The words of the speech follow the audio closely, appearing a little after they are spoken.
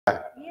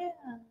Yeah.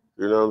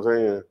 You know what I'm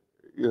saying?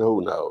 You know,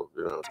 who knows?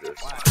 You know, just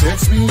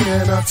text me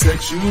and I'll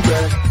text you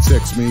back.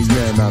 Text me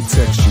and I'll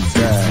text you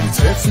back.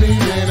 Text me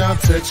and I'll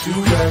text you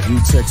back. You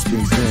text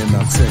me then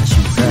I'll text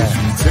you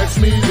back. Text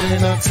me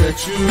then I'll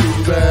text you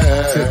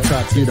back.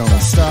 TikTok, you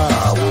don't stop.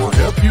 I will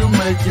help you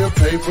make your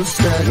paper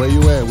stack. Where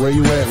you at? Where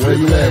you at? Where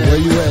you at? Where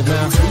you at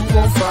now?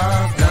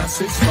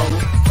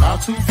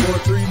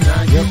 205-964-5243.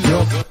 Now you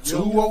know.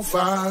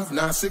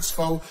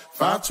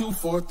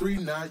 205-964-5243.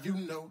 Now you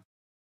know.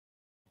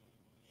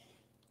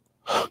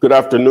 good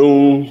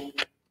afternoon,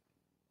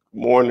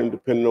 morning,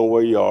 depending on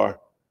where you are.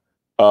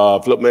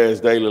 Flipman's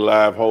Daily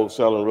Live,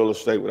 Wholesaling Real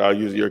Estate without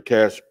using your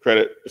cash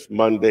credit. It's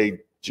Monday,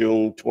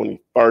 June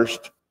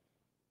 21st.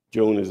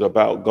 June is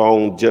about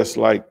gone just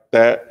like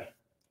that.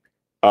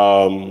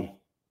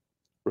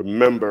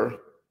 Remember,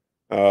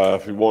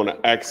 if you want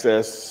to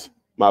access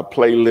my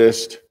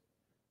playlist,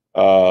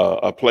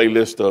 a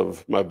playlist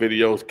of my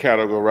videos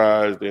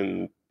categorized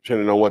and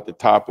depending on what the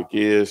topic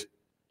is,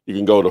 you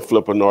can go to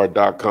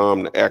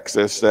flippanord.com to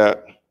access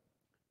that.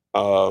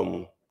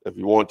 If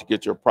you want to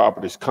get your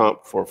properties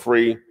comp for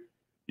free,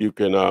 you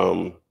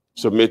can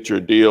submit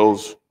your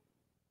deals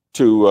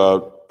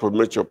to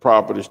permit your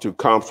properties to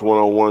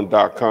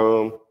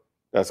comps101.com.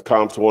 That's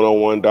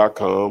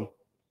comps101.com.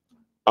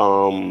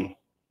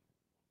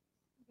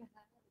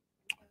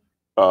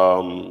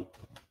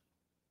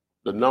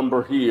 The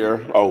number here,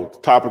 the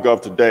topic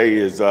of today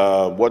is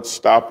what's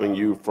stopping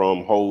you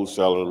from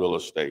wholesaling real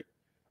estate?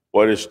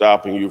 What is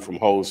stopping you from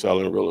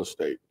wholesaling real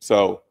estate?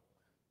 So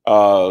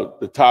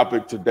the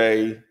topic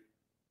today,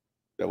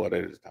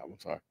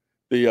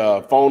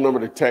 the phone number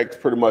to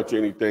text, pretty much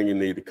anything you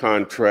need, a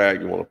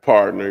contract, you want a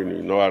partner,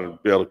 you know how to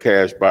build a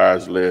cash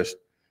buyers list,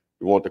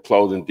 you want the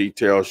closing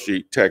detail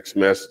sheet, text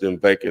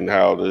messaging, vacant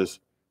houses,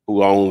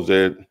 who owns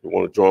it, you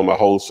want to join my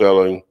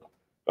wholesaling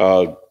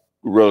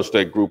real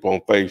estate group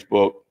on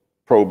Facebook,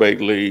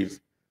 probate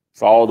leads.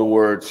 It's all the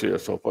words here.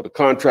 So for the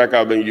contract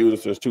I've been using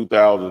since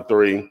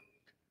 2003,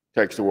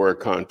 text the word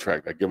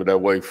contract. I give it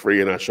away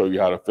free and I show you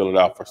how to fill it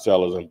out for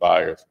sellers and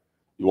buyers.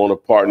 You want to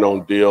partner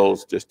on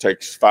deals, just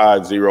text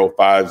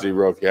 5050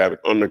 if you have it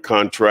under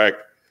contract.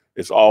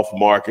 It's off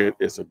market.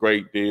 It's a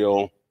great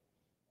deal.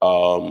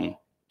 And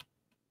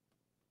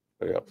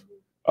you're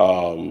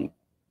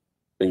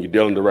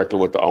dealing directly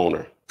with the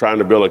owner. Trying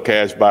to build a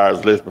cash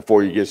buyers list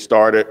before you get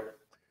started.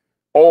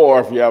 Or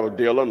if you have a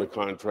deal under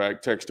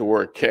contract, text the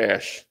word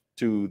cash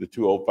to the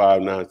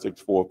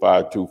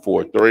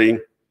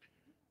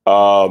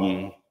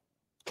 205-964-5243.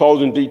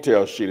 Closing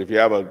detail sheet. If you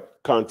have a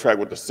contract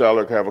with the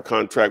seller, have a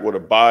contract with a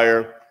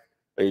buyer,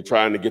 and you're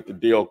trying to get the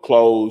deal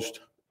closed,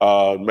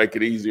 make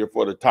it easier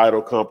for the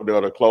title company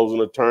or the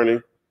closing attorney,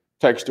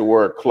 text the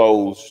word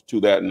close to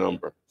that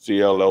number,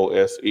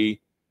 CLOSE.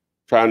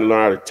 Trying to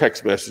learn how to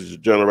text message to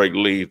generate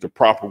leads, the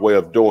proper way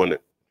of doing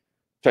it.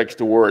 Text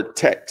the word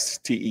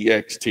text,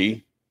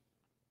 T-E-X-T.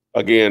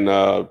 Again,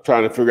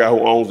 trying to figure out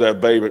who owns that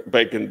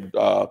vacant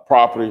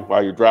property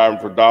while you're driving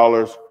for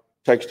dollars.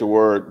 Text the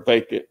word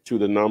vacant to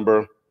the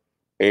number.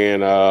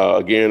 And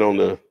again, on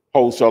the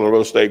wholesaling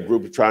real estate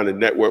group, trying to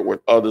network with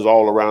others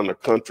all around the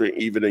country,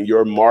 even in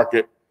your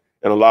market.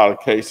 In a lot of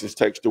cases,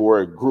 text the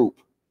word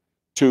group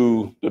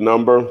to the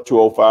number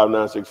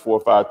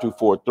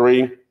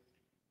 205-964-5243.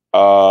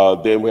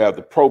 Then we have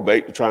the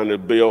probate, trying to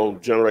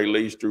generate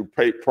leads through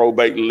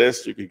probate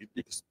lists. You can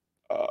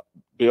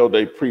build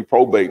a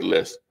pre-probate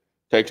list.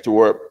 Text the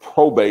word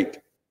probate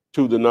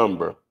to the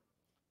number.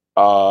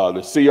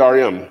 The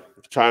CRM,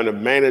 trying to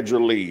manage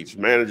your leads,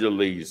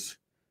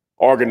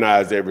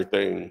 organize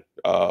everything,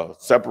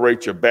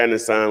 separate your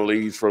bandit sign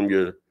leads from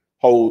your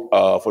cold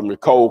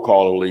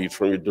calling leads,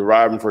 from your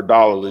deriving for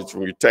dollar leads,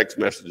 from your text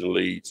messaging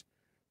leads,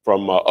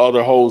 from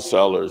other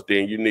wholesalers.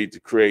 Then you need to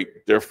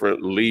create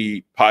different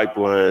lead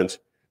pipelines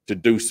to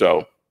do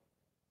so.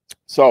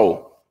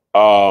 So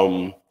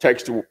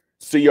text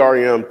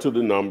CRM to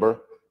the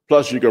number.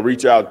 Plus you can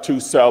reach out to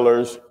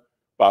sellers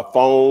by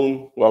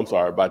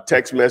by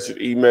text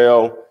message,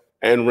 email,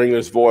 and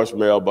ringless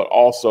voicemail, but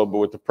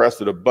with the press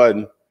of the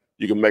button,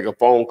 you can make a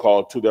phone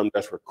call to them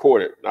that's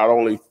recorded, not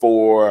only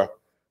for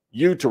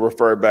you to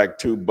refer back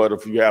to, but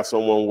if you have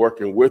someone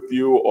working with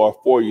you or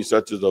for you,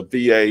 such as a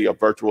VA, a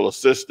virtual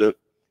assistant,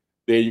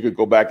 then you could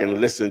go back and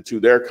listen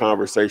to their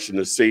conversation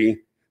to see,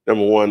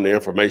 number one, the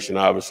information,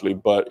 obviously,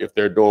 but if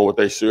they're doing what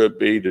they should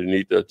be, they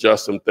need to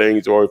adjust some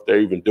things, or if they're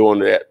even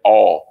doing it at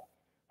all.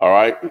 All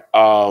right.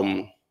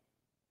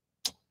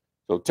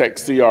 So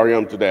text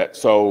CRM to that.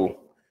 So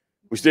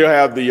we still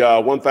have the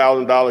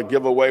 $1,000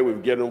 giveaway.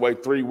 We've given away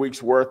 3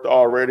 weeks worth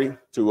already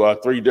to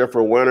 3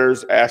 different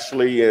winners.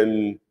 Ashley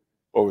and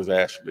what was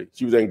Ashley?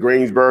 She was in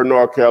Greensboro,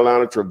 North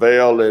Carolina,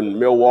 Travail in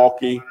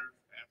Milwaukee,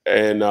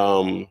 and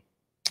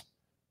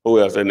who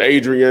else? And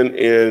Adrian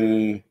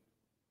in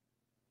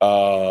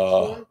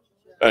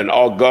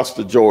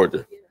Augusta,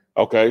 Georgia.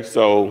 Okay,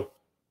 so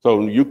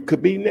you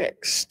could be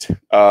next.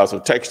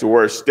 So text the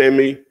word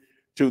STEMI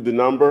to the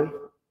number,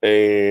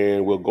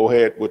 and we'll go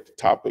ahead with the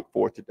topic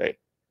for today.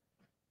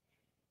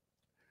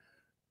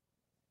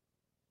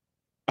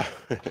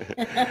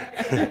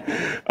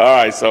 All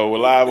right, so we're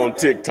live on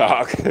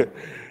TikTok.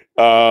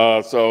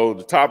 So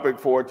the topic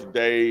for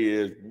today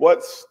is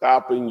what's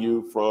stopping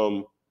you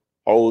from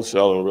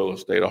wholesaling real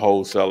estate or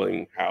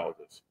wholesaling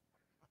houses?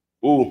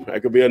 Ooh,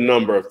 that could be a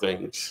number of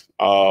things.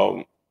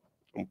 Probably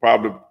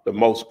the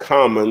most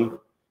common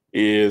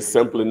is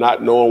simply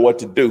not knowing what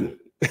to do.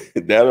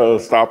 That'll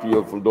stop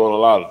you from doing a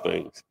lot of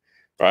things,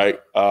 right?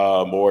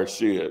 Or it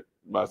should,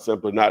 by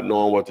simply not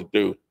knowing what to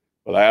do.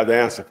 But I have the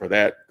answer for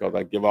that because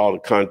I give all the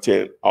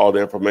content, all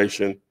the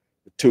information,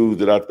 the tools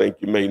that I think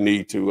you may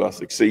need to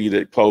succeed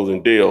at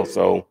closing deals.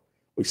 So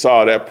we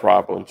saw that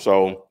problem.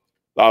 So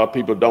a lot of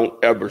people don't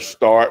ever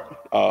start.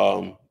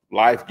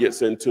 Life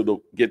gets in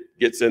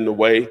the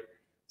way.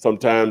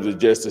 Sometimes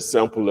it's just as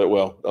simple that,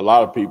 well, a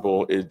lot of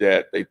people is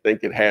that they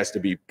think it has to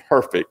be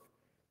perfect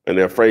and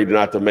they're afraid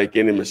not to make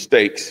any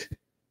mistakes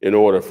in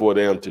order for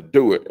them to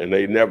do it. And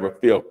they never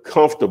feel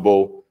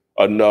comfortable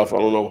enough. I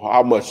don't know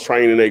how much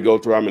training they go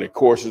through, how many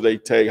courses they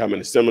take, how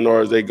many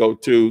seminars they go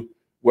to,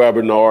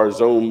 webinars,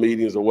 Zoom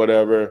meetings or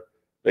whatever.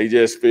 They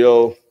just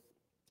feel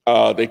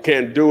they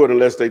can't do it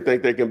unless they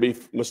think they can be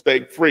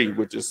mistake-free,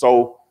 which is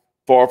so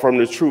far from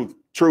the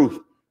truth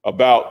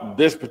about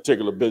this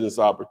particular business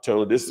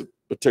opportunity, this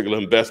particular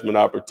investment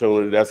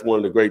opportunity. That's one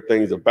of the great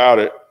things about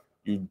it.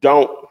 You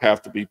don't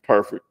have to be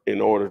perfect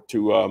in order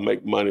to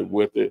make money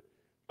with it.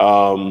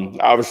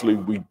 Obviously,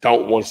 we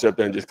don't want to sit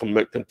there and just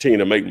continue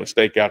to make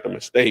mistake after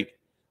mistake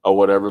or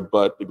whatever.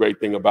 But the great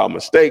thing about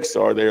mistakes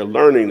are they're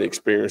learning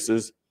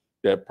experiences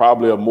that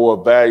probably are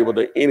more valuable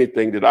than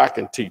anything that I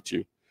can teach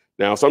you.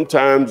 Now,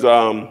 sometimes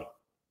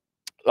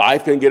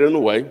life can get in the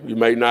way. You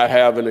may not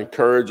have an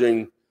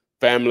encouraging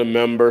family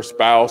member,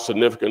 spouse,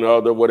 significant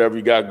other, whatever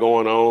you got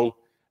going on.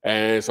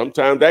 And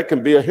sometimes that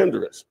can be a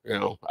hindrance. You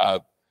know,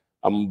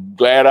 I'm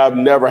glad I've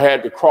never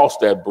had to cross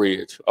that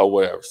bridge or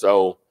whatever.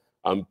 So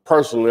I'm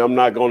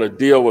not going to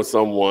deal with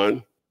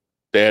someone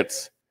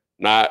that's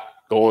not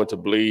going to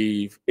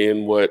believe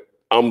in what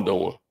I'm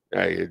doing.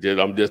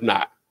 I'm just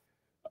not.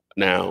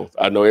 Now,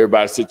 I know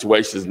everybody's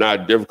situation is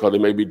not difficult. They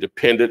may be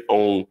dependent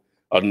on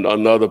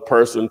another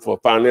person for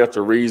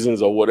financial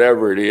reasons or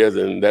whatever it is,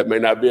 and that may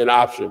not be an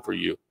option for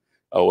you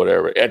or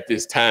whatever. At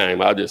this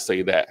time, I'll just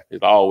say that. You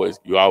always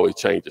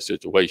change the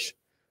situation.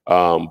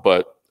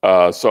 So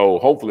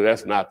hopefully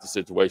that's not the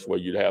situation where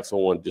you'd have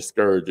someone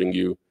discouraging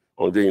you.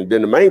 Then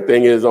the main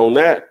thing is on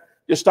that,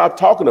 just stop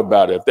talking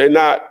about it. If they're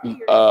not,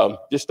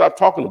 just stop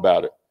talking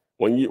about it.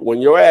 When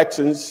your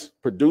actions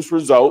produce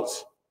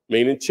results,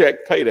 meaning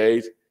check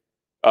paydays,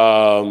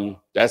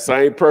 that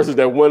same person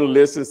that wouldn't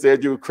listen,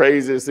 said you were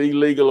crazy, it's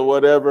illegal or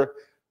whatever,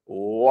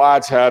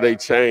 watch how they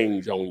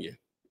change on you.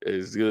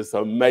 It's just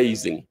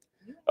amazing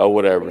or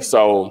whatever.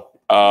 So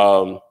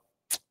at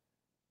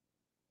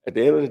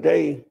the end of the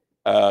day,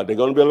 there are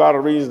going to be a lot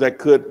of reasons that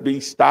could be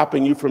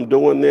stopping you from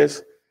doing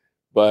this.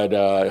 But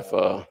if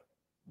a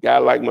guy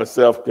like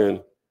myself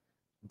can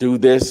do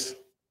this,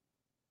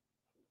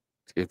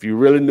 if you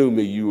really knew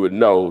me, you would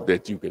know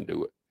that you can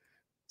do it.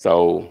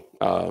 So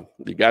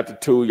you got the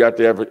tool, you got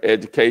the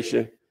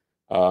education,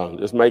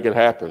 just make it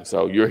happen.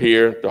 So you're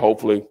here to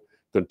hopefully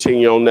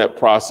continue on that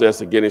process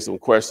of getting some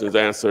questions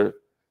answered.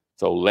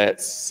 So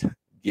let's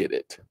get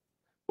it.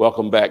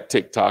 Welcome back,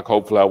 TikTok.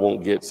 Hopefully I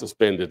won't get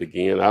suspended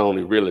again. I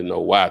don't really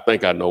know why. I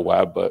think I know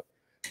why, but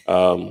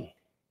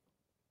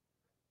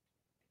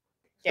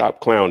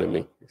stop clowning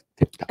me.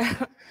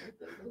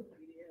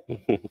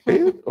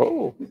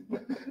 Oh,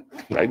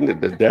 that ain't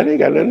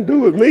got nothing to do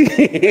with me. I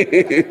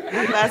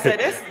said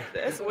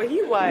that's what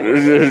he was.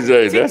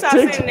 TikTok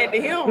sending it to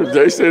him.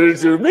 They sent it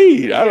to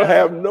me. Yeah. I don't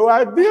have no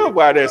idea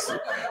why that's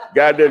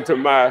got into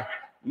my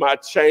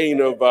chain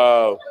of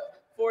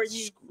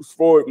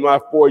for my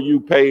For You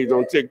page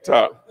on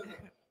TikTok.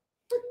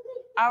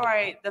 All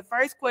right. The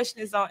first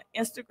question is on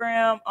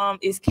Instagram.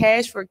 Is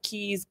cash for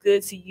keys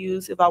good to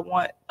use if I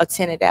want a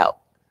tenant out?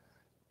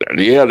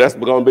 Yeah, that's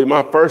going to be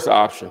my first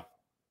option.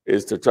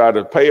 Is to try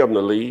to pay them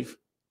to leave.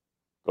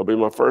 That'll be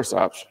my first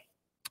option.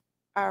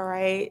 All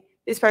right.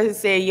 This person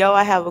said, yo,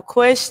 I have a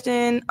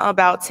question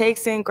about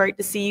texting. Great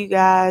to see you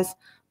guys.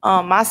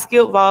 My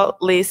skill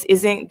vault list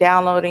isn't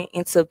downloading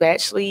into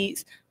batch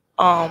leads.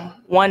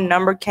 One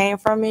number came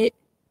from it.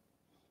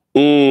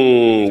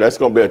 That's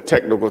going to be a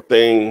technical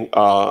thing.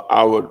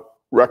 I would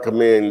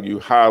recommend you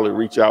highly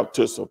reach out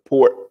to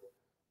support,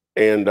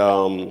 and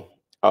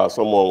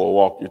someone will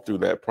walk you through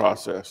that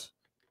process.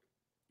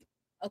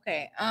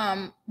 Okay.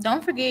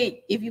 Don't forget,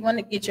 if you want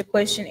to get your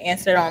question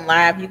answered on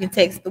live, you can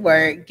text the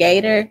word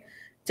Gator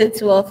to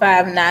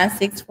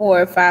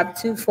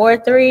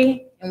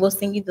 205-964-5243, and we'll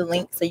send you the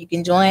link so you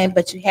can join.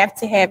 But you have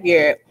to have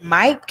your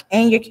mic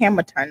and your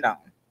camera turned on.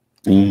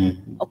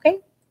 Okay.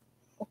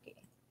 Okay.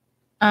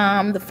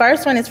 The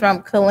first one is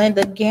from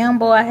Kalinda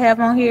Gamble. I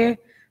have on here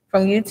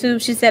from YouTube.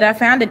 She said, I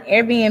found an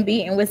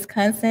Airbnb in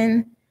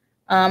Wisconsin.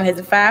 Has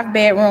a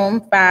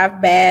 5-bedroom,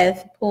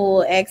 5-bath,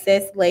 pool,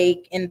 access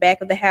lake in the back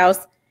of the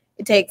house.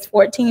 It takes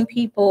 14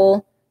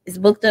 people. It's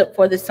booked up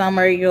for the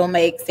summer. You'll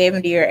make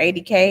 70 or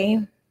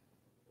 80K.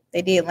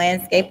 They did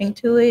landscaping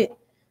to it.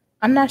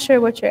 I'm not sure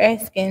what you're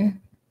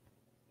asking.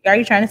 Are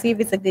you trying to see if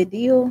it's a good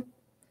deal?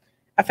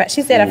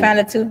 She said, I found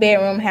a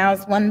 2-bedroom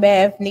house, 1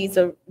 bath, needs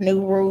a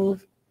new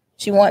roof.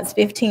 She wants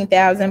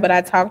 15,000, but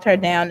I talked her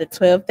down to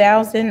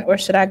 12,000. Or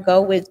should I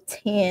go with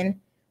 10,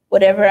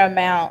 whatever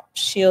amount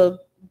she'll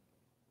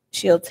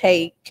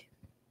take?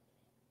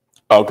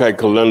 Okay,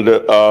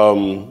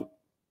 Kalinda.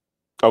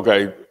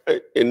 Okay,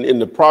 in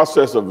the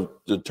process of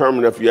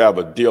determining if you have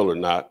a deal or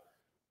not,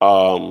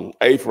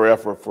 A, for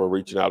effort for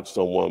reaching out to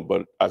someone,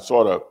 but I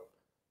sort of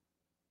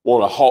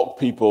want to halt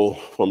people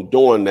from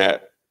doing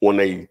that when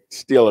they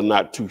still are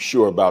not too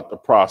sure about the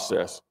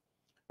process.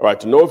 All right,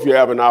 to know if you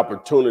have an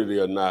opportunity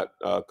or not,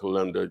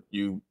 Kalinda,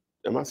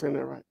 am I saying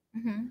that right?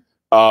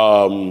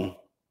 Mm-hmm.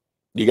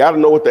 You got to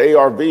know what the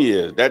ARV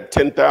is. That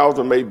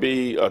 10,000 may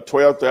be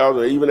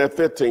 12,000, even that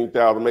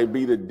 15,000 may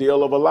be the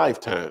deal of a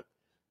lifetime.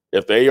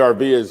 If the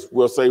ARV is,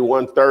 we'll say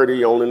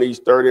 130, only needs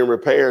 30 in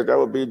repairs, that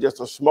would be just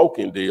a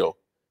smoking deal.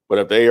 But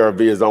if the ARV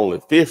is only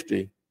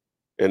 50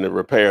 and the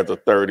repairs are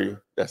 30,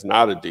 that's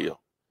not a deal.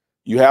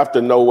 You have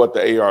to know what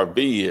the ARV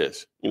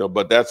is,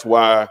 but that's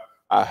why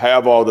I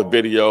have all the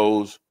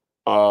videos.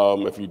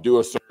 If you do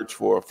a search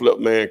for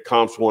Flipman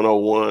Comps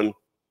 101,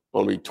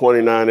 only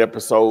 29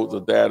 episodes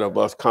of that of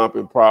us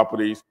comping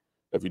properties.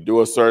 If you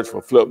do a search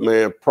for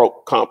Flipman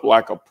Comp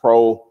Like a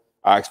Pro,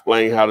 I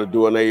explain how to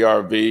do an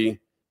ARV.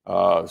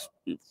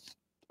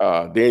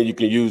 Then you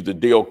can use the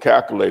deal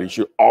calculator. You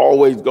should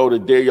always go to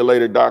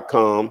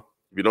dealyourlater.com.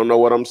 If you don't know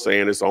what I'm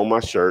saying, it's on my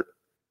shirt.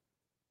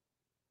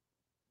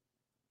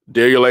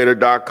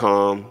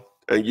 Dealyourlater.com,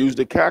 and use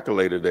the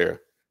calculator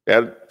there.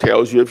 That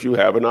tells you if you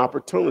have an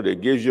opportunity.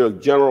 It gives you a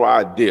general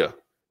idea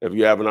if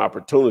you have an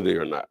opportunity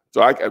or not.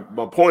 So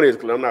my point is,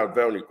 because I'm not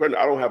valuing credit,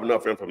 I don't have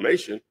enough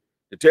information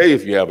to tell you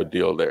if you have a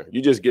deal there.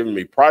 You're just giving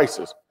me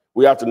prices.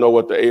 We have to know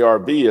what the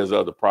ARV is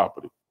of the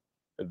property.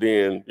 And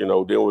then, then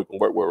we can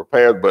work with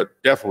repairs, but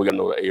definitely got to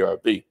know the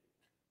ARV.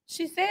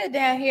 She said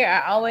down here,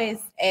 I always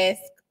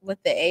ask what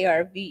the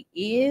ARV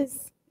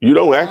is. You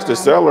don't ask the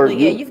seller.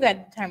 Yeah, you've got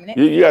to determine it.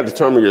 You got to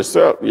determine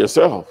yourself.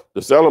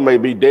 The seller may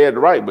be dead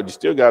right, but you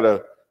still got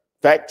to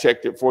fact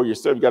check it for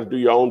yourself. You got to do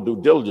your own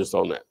due diligence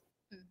on that.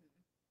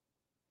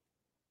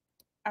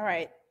 All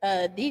right.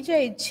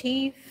 DJ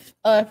Chief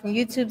from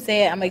YouTube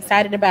said, I'm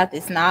excited about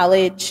this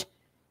knowledge.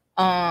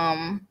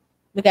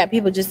 We got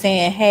people just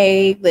saying,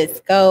 hey,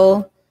 let's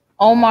go.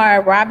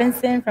 Omar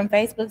Robinson from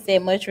Facebook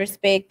said, much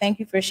respect. Thank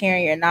you for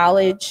sharing your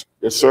knowledge.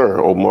 Yes,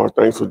 sir. Omar,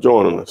 thanks for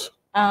joining us.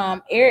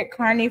 Eric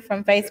Carney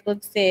from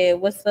Facebook said,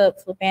 what's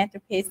up,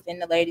 Philanthropist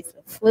and the ladies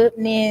of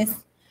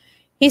Flipness?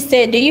 He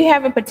said, do you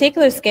have a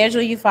particular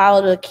schedule you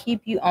follow to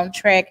keep you on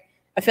track?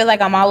 I feel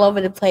like I'm all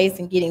over the place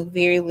and getting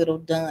very little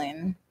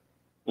done.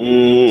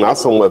 I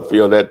somewhat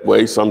feel that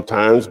way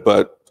sometimes,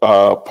 but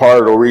part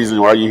of the reason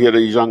why you hear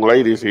these young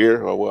ladies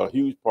here, a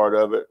huge part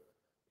of it,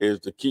 is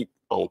to keep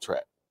on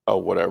track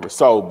or whatever.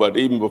 So, but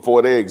even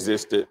before they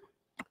existed,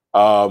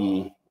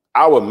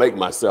 I would make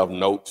myself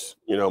notes,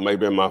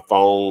 maybe in my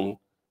phone,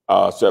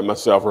 set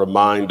myself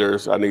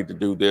reminders. I need to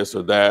do this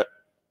or that.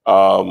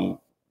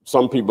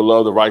 Some people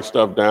love to write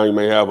stuff down. You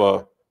may have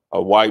a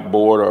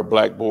whiteboard or a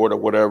blackboard or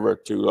whatever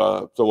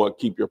to somewhat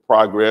keep your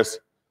progress,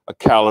 a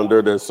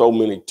calendar. There's so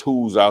many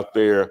tools out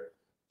there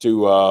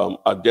to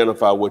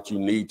identify what you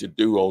need to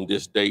do on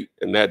this date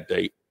and that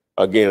date.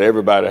 Again,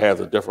 everybody has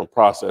a different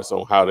process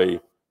on how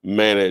they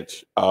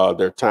manage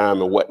their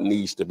time and what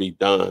needs to be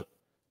done.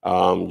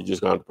 You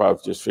just got to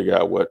probably just figure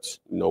out what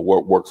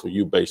works for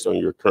you based on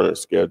your current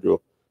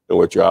schedule and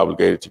what you're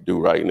obligated to do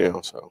right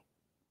now. So,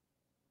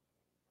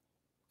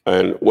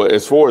 and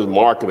as far as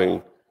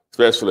marketing,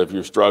 especially if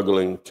you're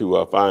struggling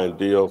to find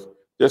deals,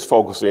 just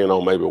focus in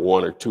on maybe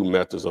 1 or 2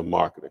 methods of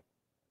marketing,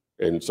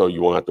 and so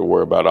you won't have to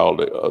worry about all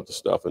the other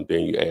stuff, and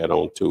then you add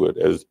on to it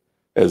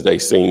as they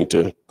seem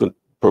to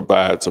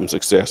provide some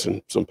success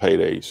and some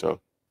paydays. So.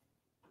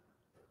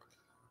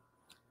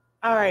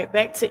 All right,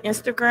 back to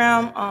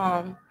Instagram.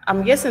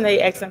 I'm guessing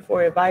they asking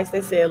for advice.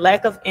 They said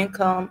lack of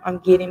income, I'm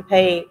getting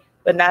paid,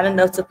 but not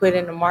enough to put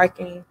into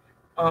marketing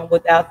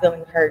without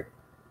feeling hurt.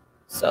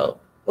 So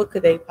what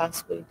could they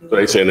possibly do? So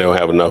they saying they don't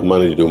have enough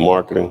money to do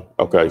marketing.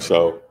 Okay,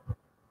 so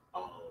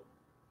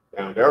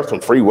there are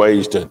some free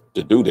ways to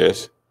do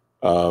this.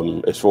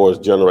 As far as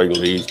generating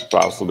leads,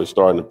 possibly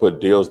starting to put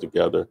deals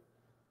together.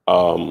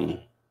 What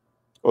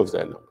was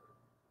that number?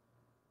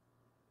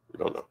 You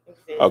don't know.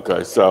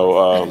 Okay,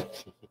 so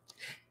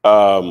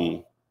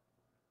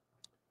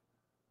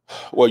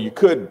well, you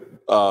could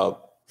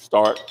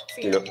start.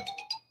 Tim.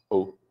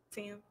 Who?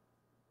 Tim.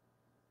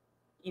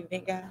 You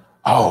think guy?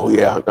 Oh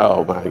yeah.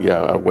 Oh man.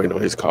 Yeah. I'm waiting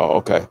on his call.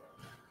 Okay.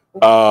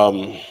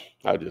 I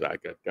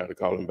got to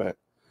call him back.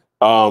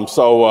 What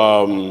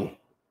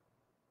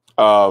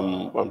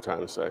I'm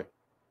trying to say.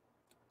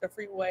 The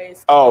free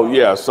ways. Oh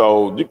yeah.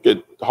 So you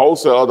could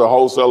wholesale other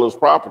wholesalers'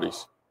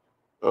 properties,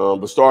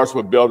 but starts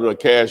with building a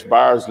cash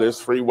buyers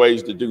list. Free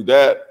ways to do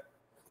that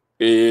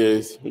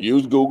is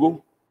use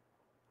Google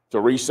to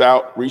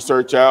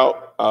research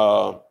out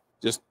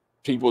just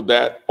people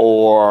that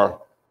are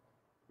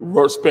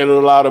We're spending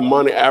a lot of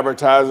money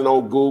advertising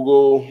on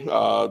Google.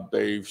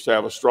 They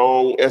have a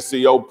strong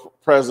SEO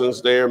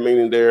presence there,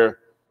 meaning they're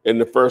in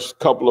the first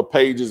couple of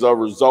pages of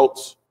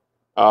results.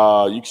 You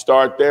can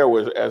start there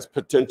as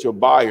potential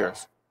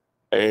buyers.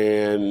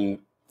 And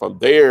from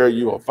there,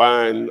 you will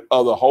find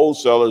other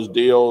wholesalers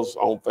deals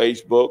on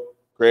Facebook,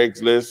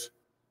 Craigslist,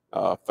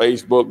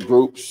 Facebook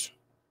groups,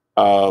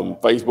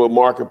 Facebook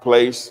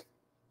Marketplace,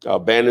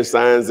 banner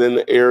signs in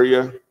the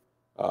area.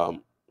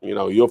 You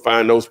know, you'll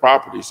find those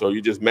properties. So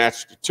you just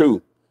match the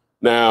two.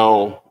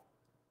 Now,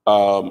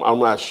 I'm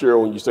not sure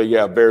when you say you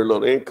have very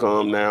little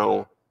income.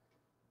 Now,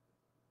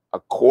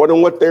 according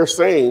to what they're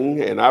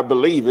saying, and I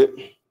believe it,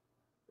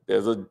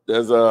 there's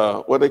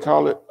a what they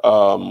call it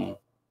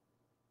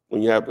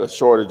when you have a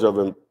shortage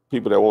of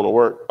people that want to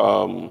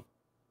work,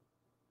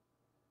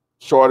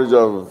 shortage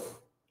of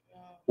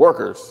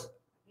workers.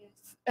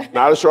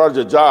 Not a shortage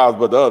of jobs,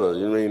 but the other.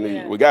 You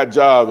mean we got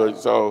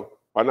jobs, so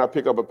why not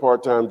pick up a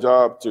part-time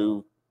job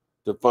to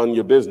fund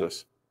your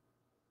business?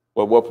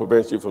 But what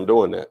prevents you from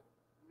doing that?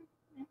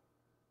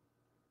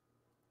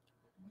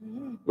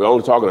 We're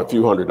only talking a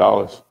few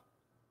 $100s.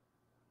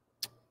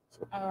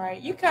 All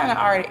right, you kind of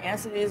already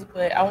answered this,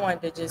 but I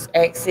wanted to just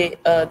ask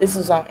it. This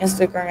was on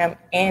Instagram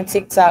and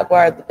TikTok. What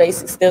are the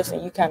basic steps?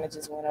 And you kind of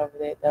just went over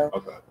that, though.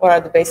 Okay. What are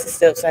the basic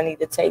steps I need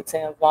to take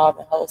to involve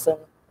in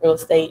wholesale real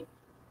estate?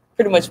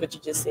 Pretty much what you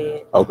just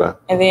said. Okay.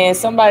 And then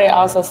somebody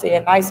also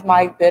said, nice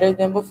mic, better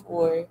than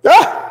before.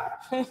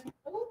 I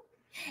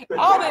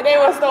don't think they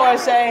were throwing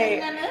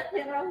shade. I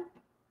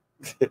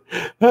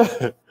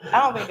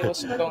don't think they were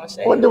throwing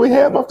shade. What do we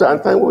have? I'm trying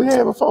to think what we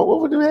had before.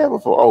 What did we have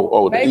before?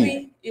 Oh,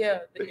 maybe, yeah.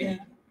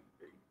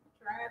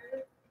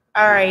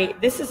 All right,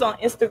 this is on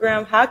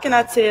Instagram. How can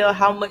I tell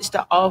how much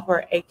to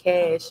offer a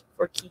cash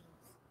for keys?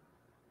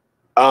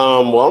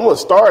 Well, I'm gonna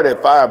start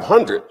at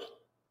 500,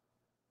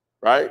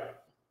 right?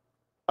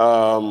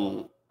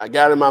 I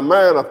got in my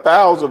mind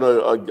 1,000,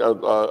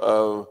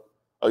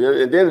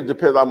 and then it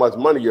depends how much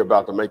money you're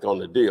about to make on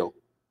the deal.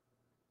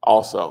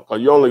 Also,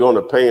 because you're only going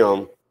to pay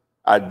them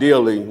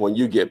ideally when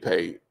you get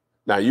paid.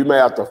 Now, you may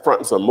have to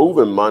front some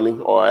moving money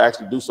or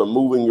actually do some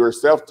moving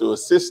yourself to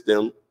assist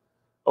them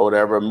or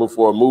whatever, move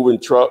for a moving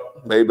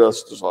truck, maybe a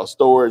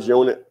storage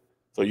unit.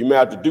 So you may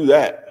have to do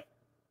that.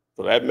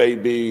 So that may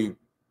be,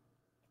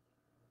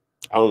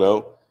 I don't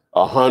know,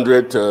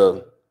 $100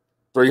 to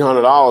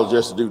 $300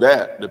 just to do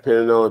that,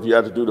 depending on if you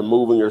have to do the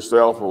moving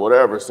yourself or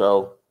whatever.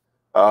 So,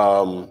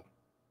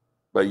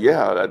 but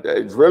yeah,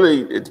 it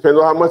depends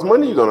on how much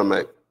money you're going to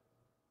make.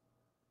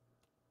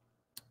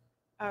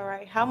 All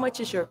right. How much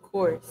is your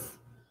course,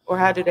 or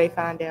how do they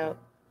find out?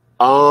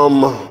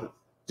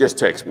 Just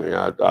text me.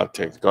 I'll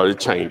text because it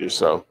changes.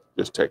 So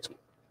just text me.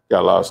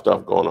 Got a lot of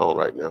stuff going on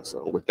right now.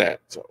 So with that,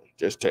 so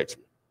just text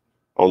me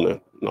on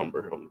the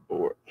number on the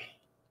board.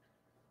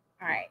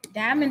 All right.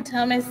 Diamond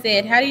Thomas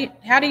said, how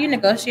do you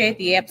negotiate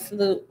the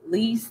absolute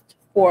least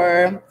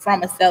from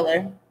a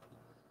seller?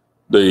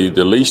 The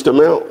least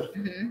amount?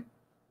 Mm-hmm.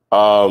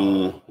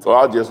 So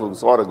I just was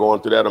sort of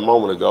going through that a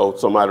moment ago.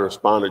 Somebody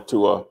responded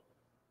to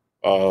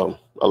a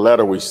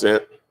letter we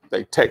sent.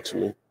 They text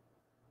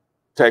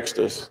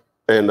us,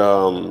 and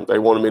they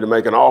wanted me to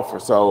make an offer.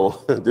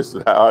 So this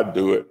is how I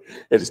do it.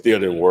 It still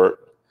didn't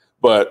work.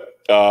 But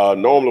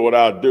normally what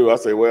I'll do, I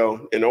say,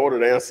 well, in order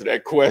to answer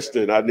that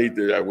question, I need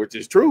to, which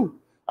is true,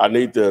 I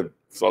need to,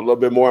 so a little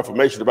bit more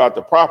information about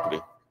the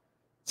property.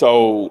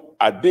 So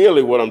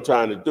ideally what I'm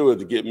trying to do is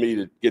to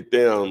get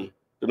them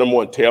to, number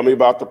one, tell me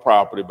about the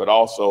property, but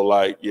also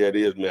like, yeah, it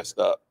is messed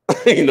up.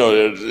 You know,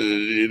 it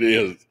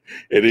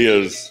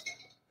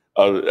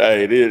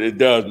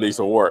does need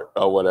some work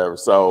or whatever.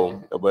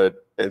 So,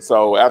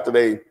 so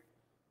after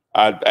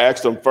I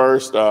asked them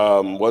first,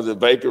 was it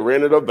vacant,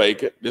 rented or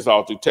vacant? This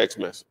all through text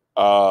message.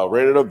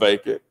 Rented or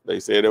vacant? They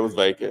said it was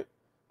vacant.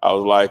 I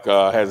was like,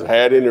 has it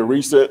had any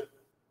recent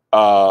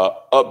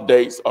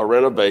updates or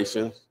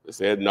renovations? They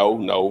said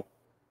no.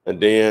 And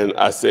then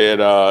I said,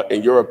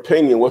 in your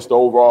opinion, what's the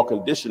overall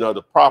condition of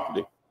the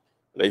property?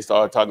 And they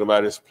started talking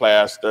about its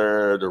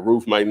plaster, the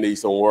roof might need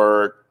some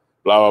work,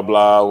 blah, blah,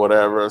 blah,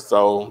 whatever.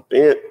 So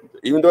then,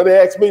 even though they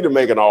asked me to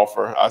make an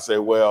offer, I said,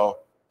 well,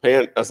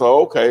 I said,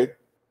 okay,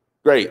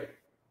 great.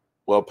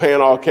 Well,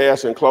 paying all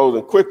cash and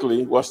closing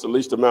quickly, what's the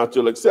least amount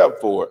you'll accept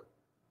for it?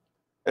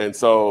 And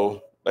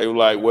so they were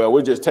like, well,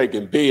 we're just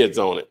taking bids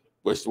on it,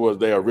 which was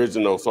their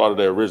original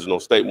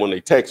statement when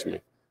they text me.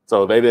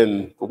 So they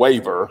didn't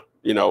waver,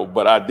 you know,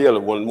 but ideally,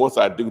 once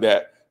I do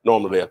that,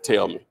 normally they'll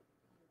tell me.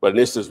 But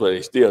this is what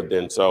they still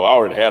didn't. So I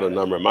already had a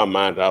number in my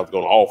mind that I was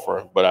going to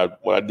offer, but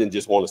I didn't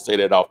just want to say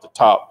that off the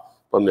top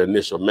from the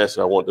initial message.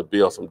 I wanted to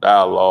build some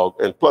dialogue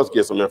and plus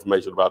get some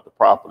information about the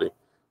property.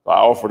 So I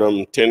offered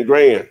them 10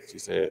 grand. She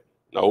said,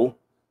 no,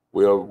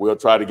 we'll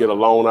try to get a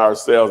loan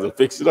ourselves and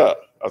fix it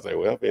up. I say,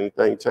 well, if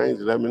anything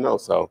changes, let me know.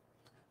 So,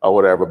 or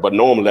whatever. But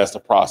normally that's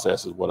the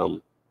process is what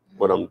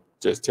I'm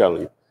just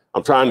telling you.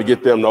 I'm trying to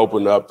get them to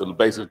open up to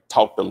basically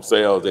talk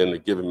themselves into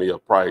giving me a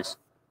price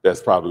that's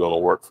probably going to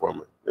work for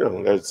me. You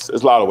know, there's a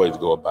lot of ways to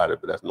go about it,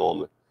 but that's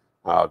normally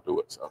how I'll do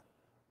it. So.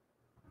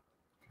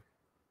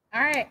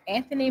 All right.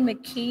 Anthony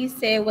McKee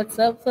said, "What's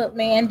up,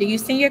 Footman? Do you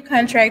send your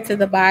contract to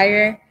the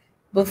buyer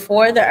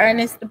before the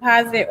earnest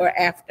deposit or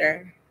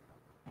after?"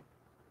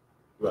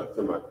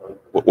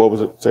 What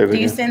was it? Say it Do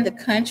you again. send the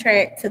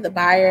contract to the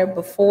buyer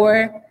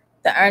before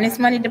the earnest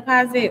money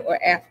deposit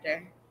or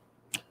after?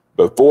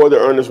 Before the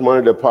earnest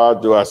money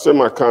deposit, do I send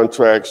my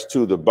contracts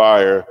to the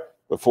buyer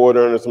before the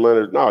earnest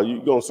money? No,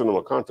 you're going to send them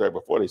a contract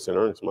before they send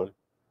earnest money.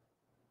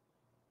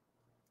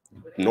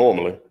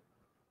 Normally.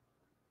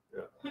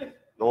 Yeah.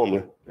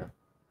 Normally. Yeah.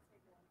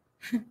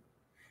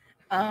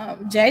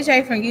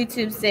 JJ from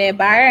YouTube said,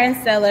 "Buyer and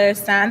seller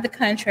signed the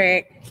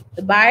contract.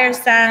 The buyer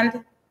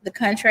signed the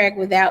contract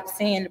without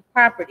seeing the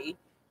property.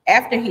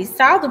 After he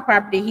saw the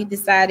property, he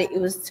decided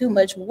it was too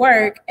much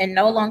work and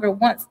no longer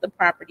wants the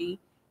property.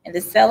 And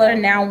the seller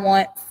now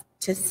wants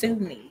to sue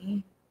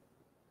me."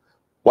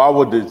 Why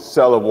would the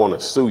seller want to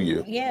sue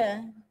you?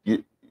 Yeah.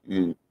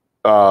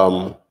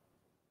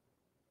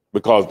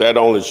 Because that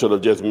only should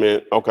have just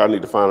meant, okay, I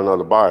need to find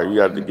another buyer. You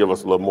got to give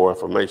us a little more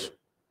information.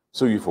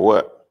 Sue you for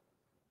what?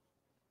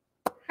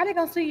 How they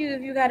gonna sue you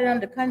if you got it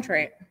under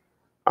contract?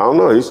 I don't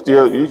know. You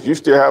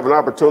still have an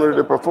opportunity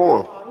to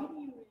perform.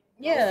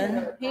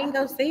 Yeah, he ain't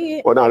go see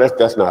it. Well, no,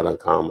 that's not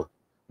uncommon.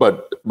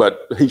 But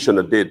he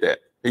shouldn't have did that.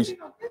 He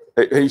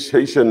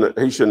shouldn't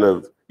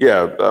have.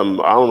 Yeah, I don't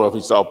know if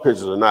he saw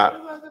pictures or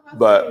not,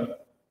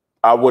 but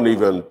I wouldn't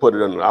even put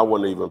it in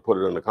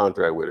the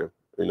contract with him,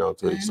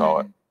 until he saw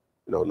it.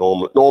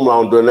 Normally I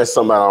don't do it unless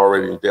somebody I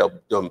already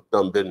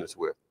done business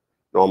with.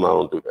 Normally I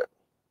don't do that.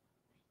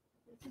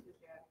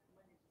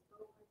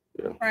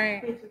 Yeah.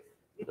 Right.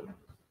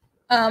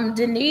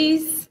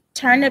 Denise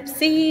Turnip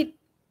Seed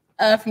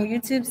from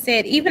YouTube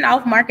said, "Even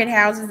off-market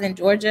houses in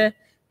Georgia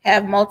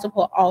have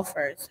multiple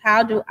offers.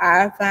 How do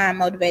I find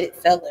motivated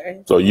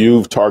sellers?" So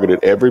you've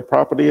targeted every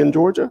property in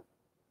Georgia?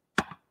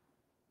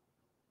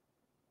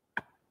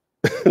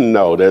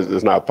 No,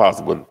 that's not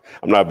possible.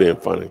 I'm not being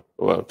funny.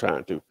 Well, I'm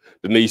trying to.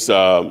 Denise,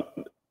 no.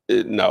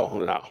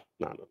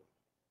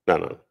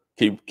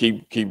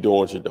 Keep doing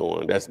what you're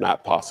doing. That's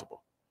not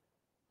possible.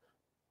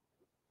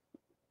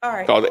 All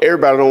right. Because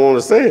everybody don't want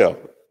to sell.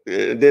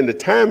 And then the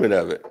timing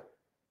of it.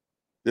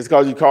 Just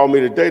because you call me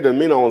today doesn't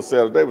mean I want to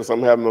sell today, but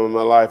something happened in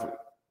my life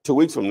 2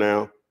 weeks from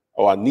now.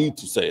 Oh, I need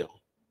to sell.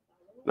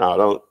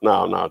 No,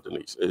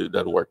 Denise. It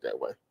doesn't work that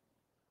way.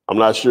 I'm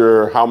not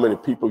sure how many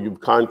people you've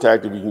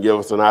contacted. You can give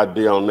us an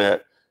idea on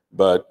that.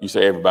 But you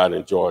say everybody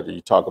in Georgia.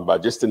 You're talking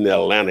about just in the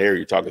Atlanta area,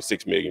 you're talking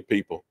 6 million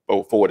people,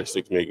 4 to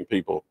 6 million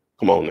people.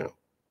 Come on now.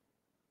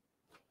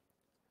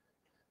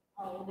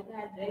 Oh, the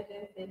guy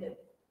JJ said that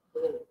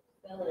the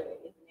seller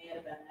is mad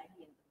about not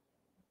getting.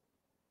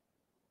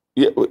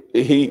 Yeah,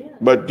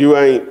 but you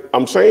ain't,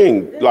 I'm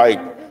saying, like,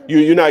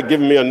 you're not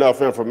giving me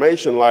enough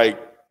information. Like,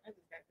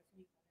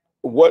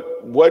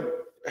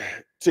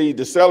 see,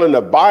 the seller and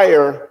the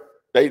buyer,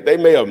 they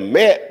may have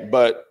met,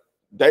 but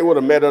they would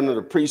have met under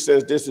the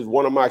pretense this is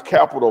one of my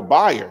capital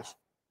buyers,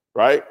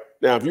 right?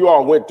 Now, if you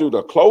all went through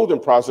the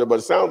closing process, but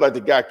it sounds like the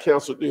guy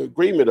canceled the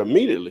agreement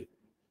immediately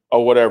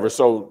or whatever.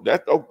 So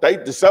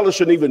the seller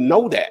shouldn't even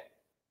know that.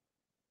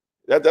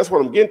 That's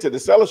what I'm getting to. The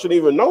seller shouldn't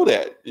even know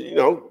that.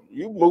 You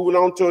moving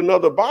on to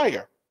another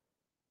buyer.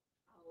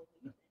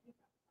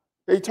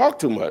 He talked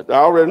too much. I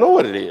already know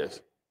what it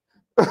is.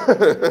 I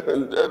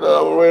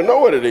already know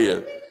what it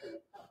is.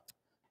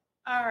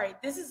 All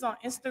right, this is on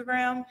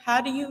Instagram.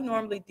 How do you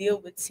normally deal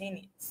with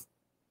tenants?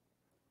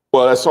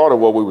 Well, that's sort of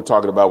what we were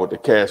talking about with the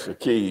cash for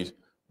keys.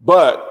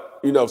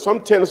 But, some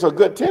tenants are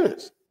good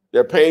tenants.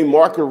 They're paying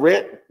market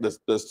rent.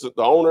 The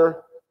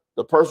owner,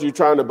 the person you're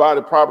trying to buy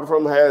the property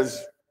from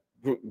has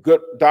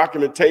good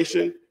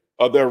documentation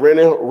of their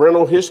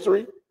rental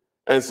history.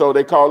 And so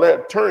they call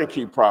that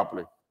turnkey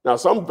property. Now,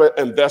 some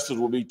investors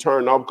will be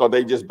turned off because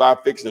they just buy,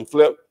 fix, and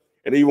flip.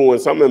 And even when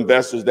some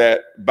investors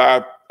that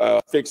buy,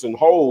 fix, and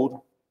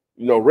hold,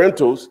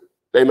 rentals,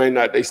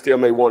 they still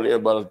may want to,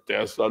 but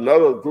there's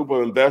another group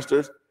of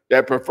investors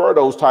that prefer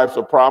those types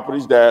of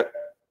properties that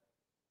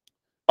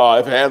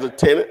if it has a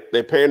tenant,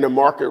 they're paying the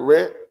market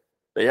rent,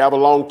 they have a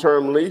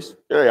long-term lease.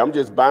 Hey, I'm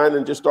just buying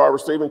and just start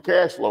receiving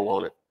cash flow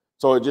on it.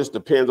 So it just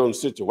depends on the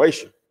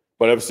situation.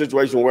 But if a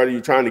situation where you're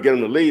trying to get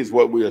them to leave is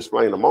what we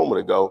explained a moment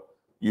ago,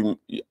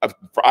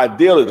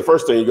 ideally, the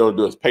first thing you're going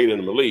to do is pay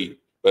them to leave.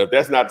 But if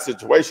that's not the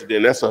situation,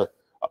 then that's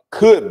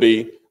could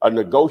be a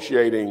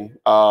negotiating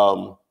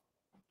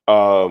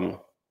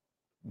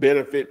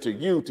benefit to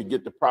you to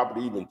get the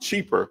property even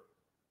cheaper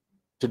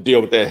to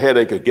deal with that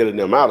headache of getting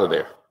them out of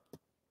there.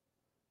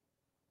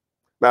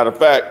 Matter of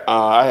fact,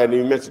 I hadn't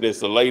even mentioned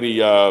this. A lady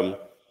did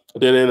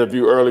an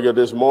interview earlier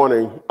this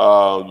morning,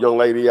 young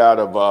lady out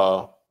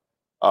of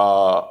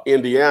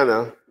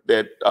Indiana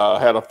that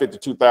had a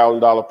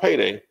 $52,000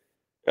 payday.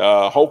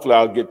 Hopefully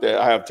I'll get that.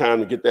 I have time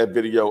to get that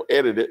video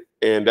edited.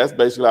 And that's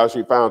basically how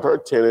she found her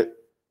tenant,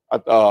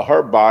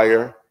 her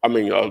buyer, a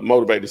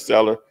motivated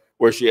seller,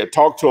 where she had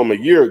talked to him a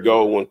year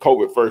ago when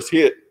COVID first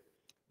hit.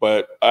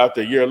 But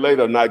after a year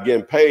later, not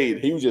getting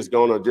paid, he was just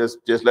gonna just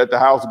let the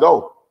house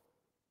go.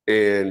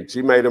 And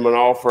she made him an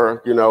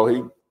offer, he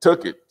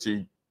took it.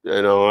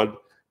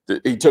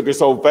 he took it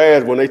so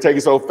fast. When they take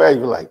it so fast,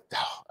 you're like,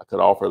 oh, I could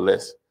offer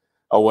less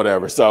or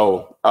whatever.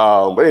 So,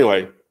 but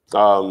anyway,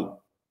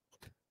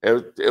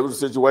 it was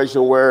a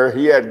situation where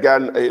he had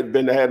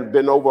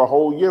been over a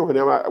whole year with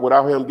him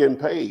without him getting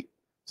paid.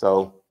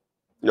 So,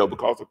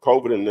 because of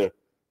COVID and the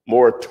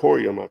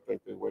moratorium, I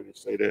think the way to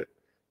say that,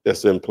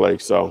 that's in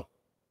place. So,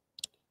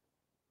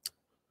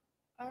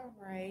 All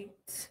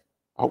right.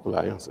 hopefully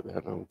I answered that.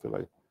 I don't feel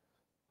like.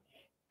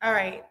 All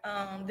right.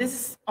 This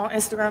is on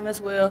Instagram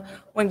as well.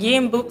 When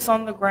getting boots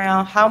on the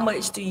ground, how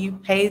much do you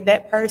pay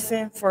that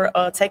person for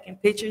taking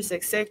pictures,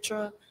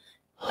 etc.?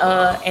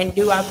 And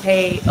do I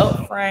pay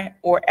upfront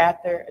or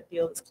after a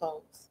deal is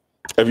closed?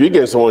 If you're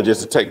getting someone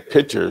just to take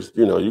pictures,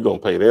 you're going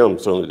to pay them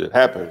as soon as it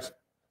happens.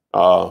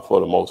 For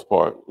the most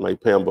part, may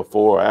pay them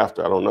before or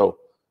after. I don't know,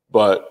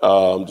 but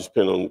just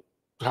depending on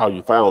how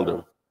you found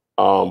them.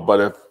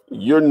 But if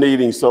you're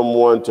needing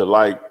someone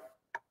to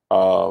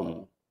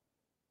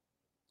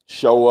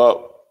show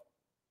up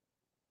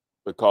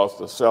because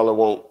the seller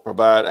won't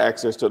provide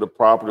access to the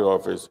property, or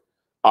if it's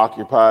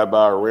occupied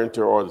by a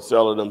renter or the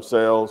seller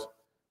themselves,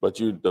 but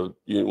when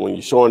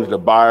you're showing to the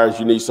buyers,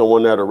 you need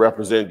someone there to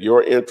represent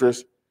your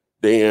interest,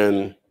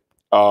 then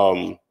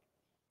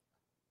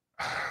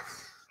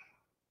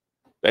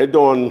they're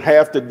doing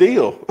half the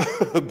deal,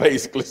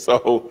 basically.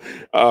 So,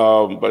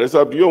 but it's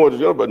up to you what to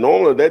do. But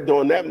normally they're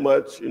doing that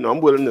much.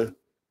 I'm willing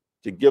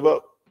to give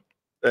up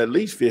at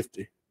least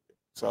 50.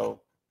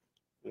 So.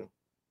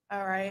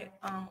 All right.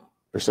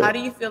 How do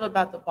you feel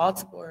about the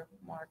Baltimore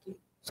market?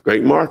 It's a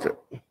great market.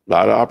 A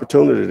lot of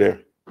opportunity there.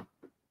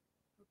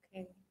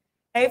 Okay.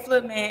 Hey,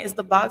 Flip Man, is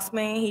the box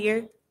man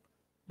here?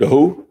 The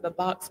who? The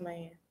box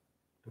man.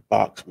 The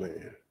box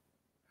man.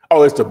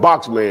 Oh, it's the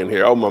box man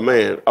here. Oh, my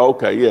man.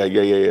 Okay, yeah.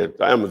 The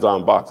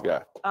Amazon box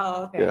guy.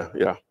 Oh, okay.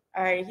 Yeah.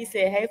 All right. He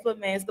said, hey, Flip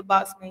Man, it's the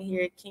box man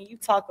here. Can you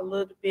talk a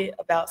little bit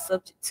about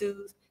subject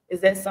twos?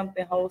 Is that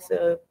something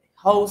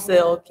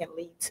wholesale can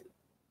lead to?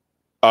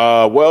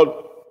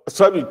 Well,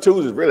 subject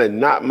twos is really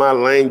not my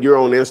lane. You're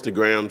on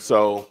Instagram,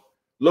 so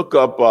look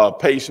up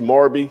Pace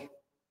Morby,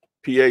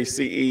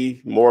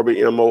 P-A-C-E,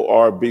 Morby,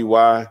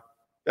 M-O-R-B-Y.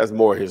 That's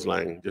more his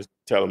lane. Just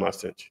tell him I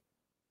sent you.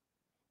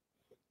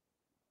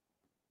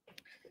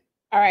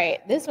 All right,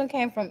 this one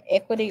came from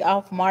Equity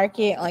Off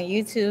Market on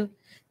YouTube.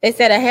 They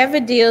said, I have a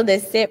deal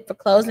that's set for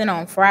closing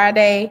on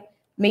Friday.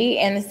 Me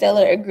and the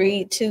seller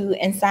agreed to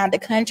and signed a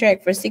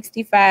contract for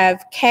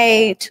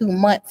 $65K 2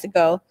 months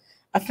ago.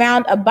 I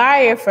found a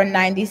buyer for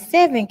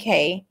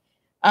 $97K.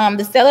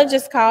 The seller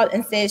just called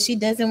and said she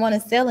doesn't want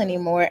to sell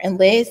anymore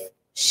unless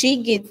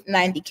she gets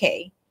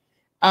 $90K.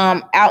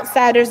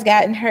 Outsiders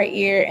got in her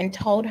ear and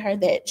told her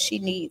that she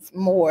needs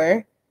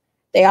more.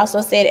 They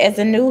also said, as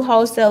a new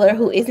wholesaler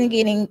who isn't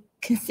getting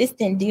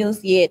consistent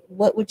deals yet,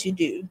 what would you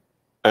do?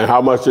 And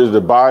how much is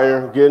the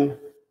buyer getting?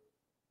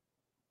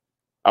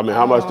 I mean,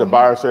 how much the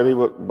buyer said he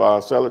would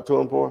sell it to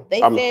him for?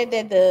 They said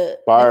that they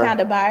found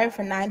a buyer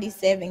for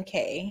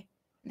 $97K.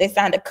 They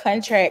signed a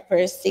contract for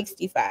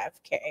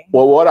 $65K.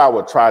 Well, what I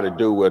would try to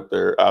do with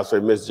her, I'll say,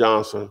 Miss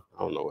Johnson,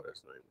 I don't know what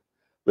his name is.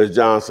 Miss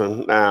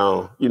Johnson,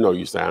 now,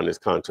 you signed this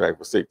contract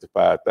for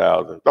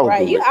 $65,000.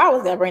 Right, you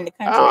always gotta bring the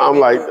contract.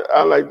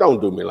 I'm like, don't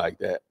do me like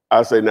that.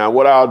 I say, now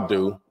what I'll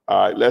do,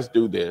 all right, let's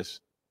do this,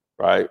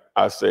 right?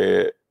 I'll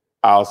say,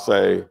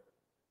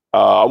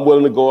 I'm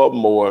willing to go up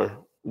more.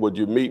 Would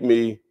you meet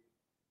me?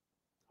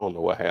 I don't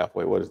know what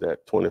halfway, what is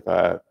that,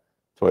 25,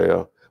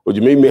 12? Would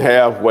you meet me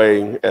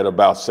halfway at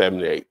about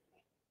 78?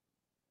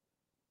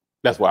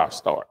 That's where I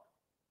start,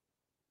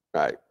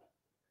 right?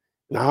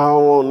 Now I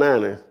don't want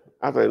 90.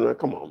 I say, no,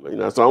 come on,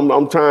 man. So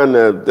I'm trying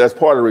to, that's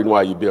part of the reason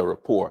why you build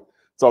rapport.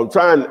 So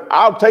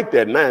I'll take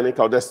that 90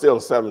 because that's still a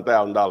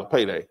 $7,000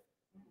 payday,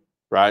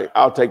 right?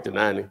 I'll take the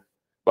 90,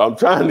 but I'm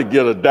trying to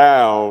get her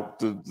down.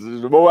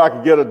 The more I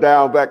can get her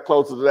down back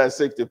closer to that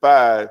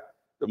 65,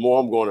 the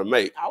more I'm going to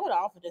make. I would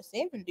offer the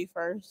 70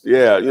 first.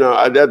 Yeah,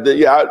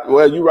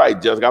 well, you're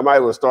right, Jessica. I might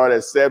well start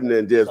at 70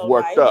 and just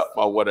worked up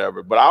or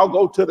whatever. But I'll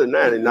go to the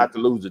 90 not to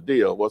lose the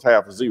deal. What's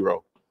half a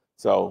zero?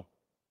 So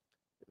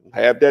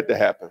have that to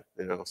happen,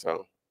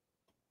 so.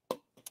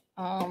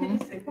 Come on,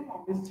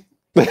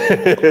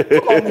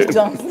 Ms.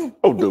 Johnson.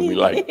 Don't do me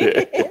like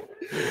that.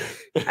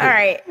 All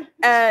right.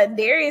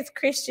 Darius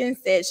Christian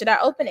said, should I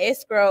open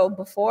escrow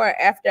before or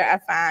after I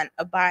find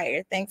a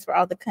buyer? Thanks for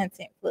all the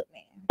content,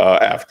 Flipman.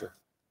 After.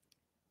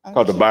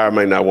 Because the buyer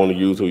may not want to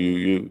use who you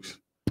use.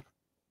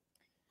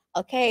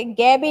 Okay,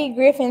 Gabby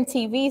Griffin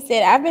TV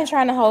said, I've been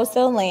trying to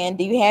wholesale land.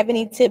 Do you have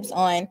any tips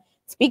on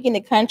speaking to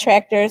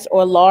contractors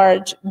or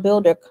large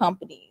builder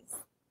companies?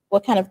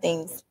 What kind of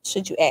things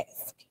should you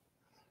ask?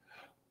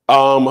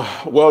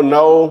 Well,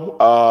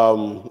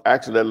 no.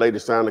 Actually, that lady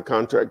signed a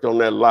contract on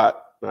that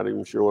lot. Not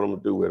even sure what I'm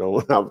gonna do with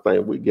it. I'm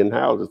thinking we're getting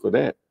houses for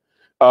that.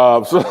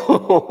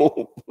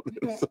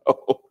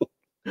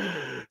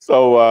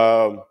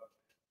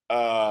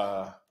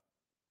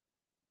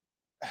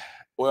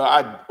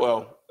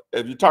 Well,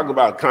 if you're talking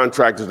about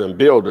contractors and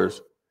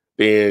builders,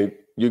 then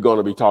you're going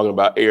to be talking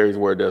about areas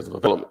where there's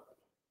development,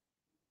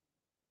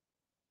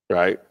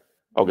 right?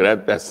 Okay,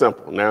 that's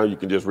simple. Now you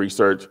can just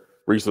research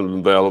recent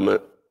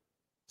development,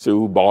 see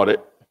who bought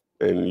it,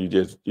 and you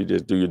just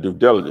do your due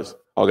diligence.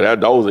 Okay,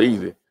 those are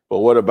easy. But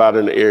what about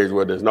in the areas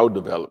where there's no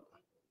development?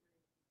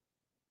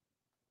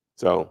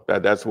 So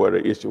that's where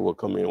the issue will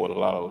come in with a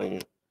lot of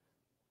land.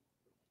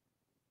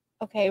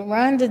 Okay,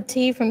 Rhonda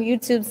T from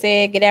YouTube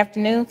said, "Good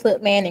afternoon,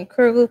 Flipman and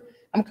crew.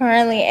 I'm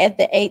currently at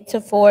the 8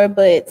 to 4,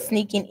 but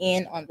sneaking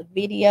in on the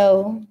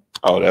video."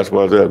 Oh, that's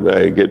what's up,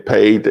 man. Get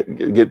paid.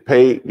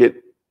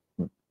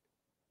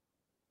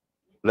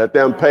 Let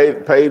them pay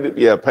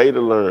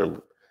to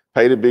learn,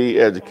 pay to be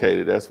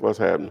educated. That's what's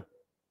happening.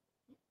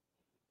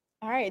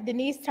 All right,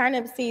 Denise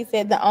Turnipseed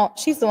said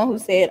she's the one who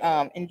said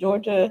in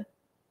Georgia,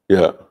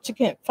 she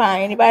couldn't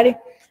find anybody.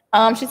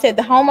 She said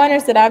the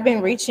homeowners that I've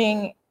been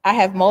reaching, I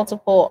have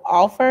multiple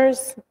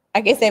offers.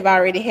 I guess they've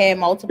already had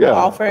multiple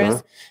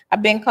offers.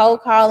 I've been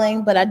cold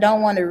calling, but I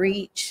don't want to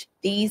reach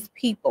these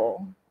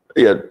people.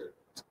 Yeah,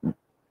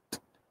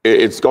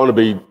 it's going to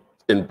be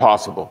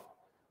impossible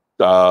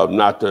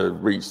not to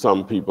reach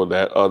some people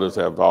that others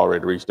have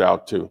already reached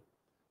out to,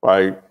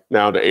 right?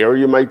 Now, the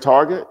area you may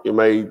target, you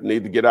may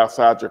need to get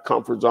outside your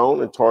comfort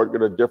zone and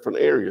target a different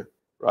area,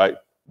 right?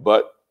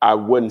 But I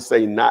wouldn't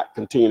say not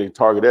continue to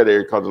target that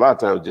area because a lot of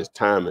times it's just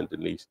timing,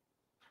 Denise.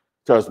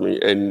 Trust me,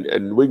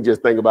 and we can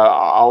just think about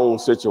our own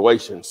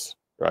situations,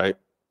 right?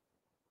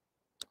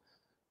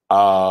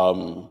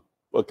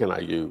 What can I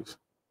use?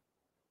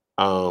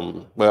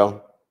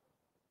 Well,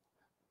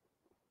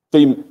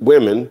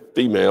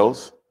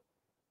 females.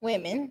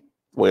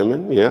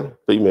 Women, yeah,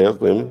 females,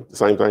 women, the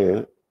same thing, isn't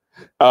it?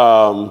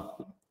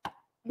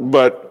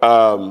 But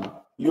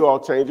you all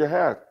change your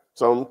hair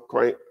some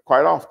quite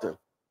often.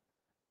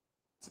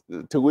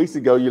 2 weeks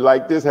ago, you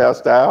liked this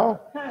hairstyle.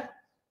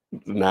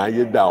 Now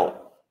you don't.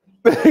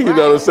 You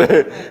know what I'm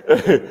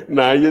saying?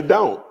 Now you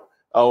don't,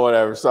 or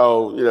whatever.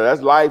 So,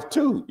 that's life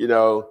too.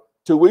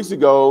 2 weeks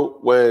ago,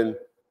 when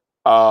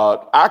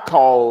I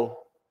called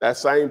that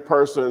same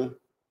person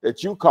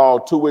that you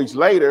called 2 weeks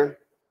later,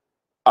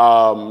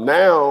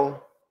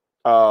 now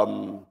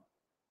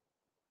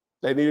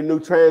they need a new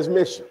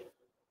transmission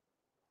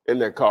in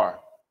their car.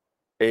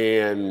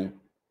 And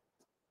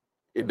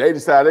they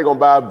decide they're going to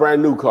buy a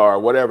brand new car,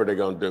 whatever they're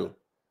going to do.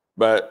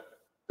 But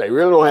they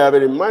really don't have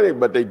any money,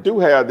 but they do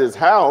have this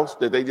house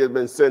that they just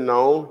been sitting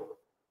on,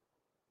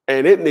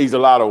 and it needs a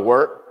lot of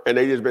work, and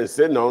they just been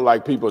sitting on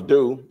like people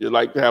do. You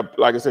like to have,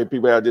 like I say,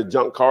 people have just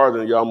junk cars,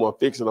 and y'all, I'm going to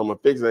fix it.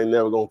 They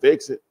never going to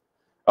fix it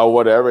or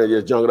whatever, and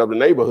just junk it up the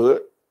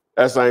neighborhood.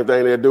 That's the same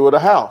thing they do with a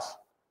house.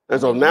 And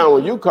so now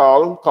when you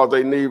call them, because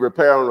they need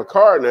repair on the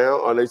car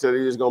now, and they said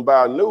they're just going to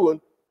buy a new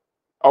one,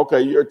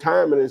 okay, your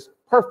timing is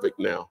perfect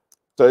now.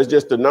 So it's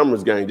just a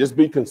numbers game. Just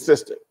be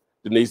consistent,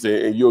 Denise,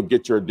 and you'll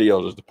get your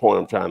deal is the point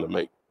I'm trying to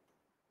make.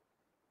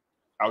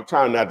 I'm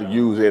trying not to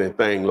use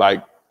anything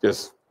like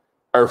just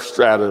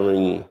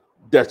earth-shattering,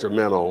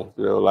 detrimental,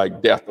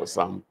 like death or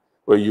something.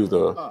 We'll use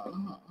a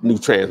new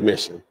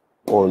transmission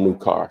or a new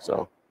car.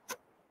 So,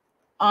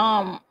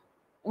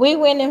 We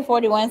Win in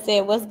 41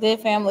 said, "What's good,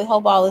 family?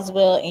 Hope all is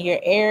well in your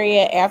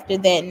area after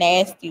that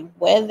nasty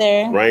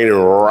weather." Raining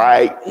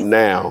right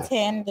now.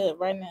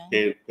 Right now.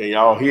 Can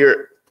y'all hear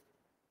it?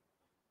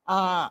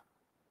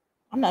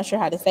 I'm not sure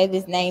how to say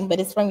this name, but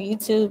it's from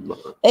YouTube.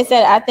 They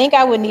said, "I think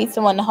I would need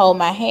someone to hold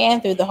my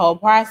hand through the whole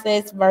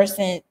process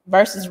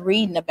versus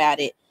reading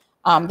about it.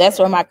 That's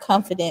where my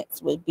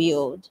confidence would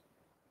build."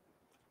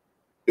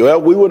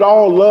 Well, we would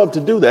all love to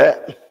do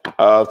that.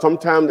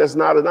 Sometimes that's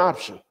not an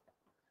option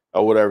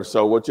or whatever.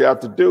 So what you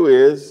have to do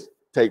is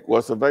take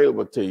what's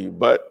available to you.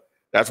 But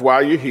that's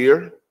why you're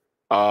here.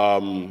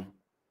 I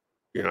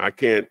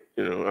can't,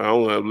 I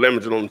don't have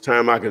limited on the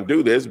time I can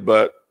do this,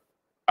 but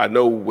I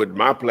know with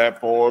my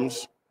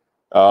platforms,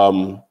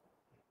 I'll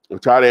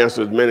try to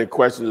answer as many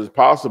questions as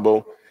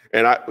possible.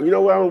 And we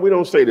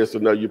don't say this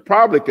enough. You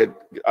probably could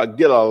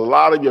get a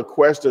lot of your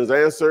questions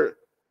answered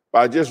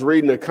by just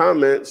reading the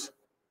comments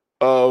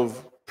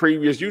of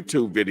previous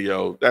YouTube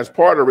videos. That's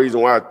part of the reason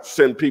why I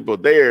send people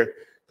there,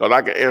 because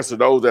I can answer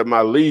those at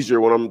my leisure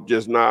when I'm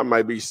just not. I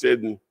might be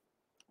sitting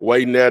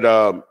waiting at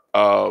a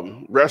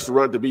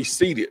restaurant to be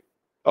seated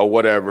or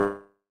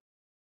whatever.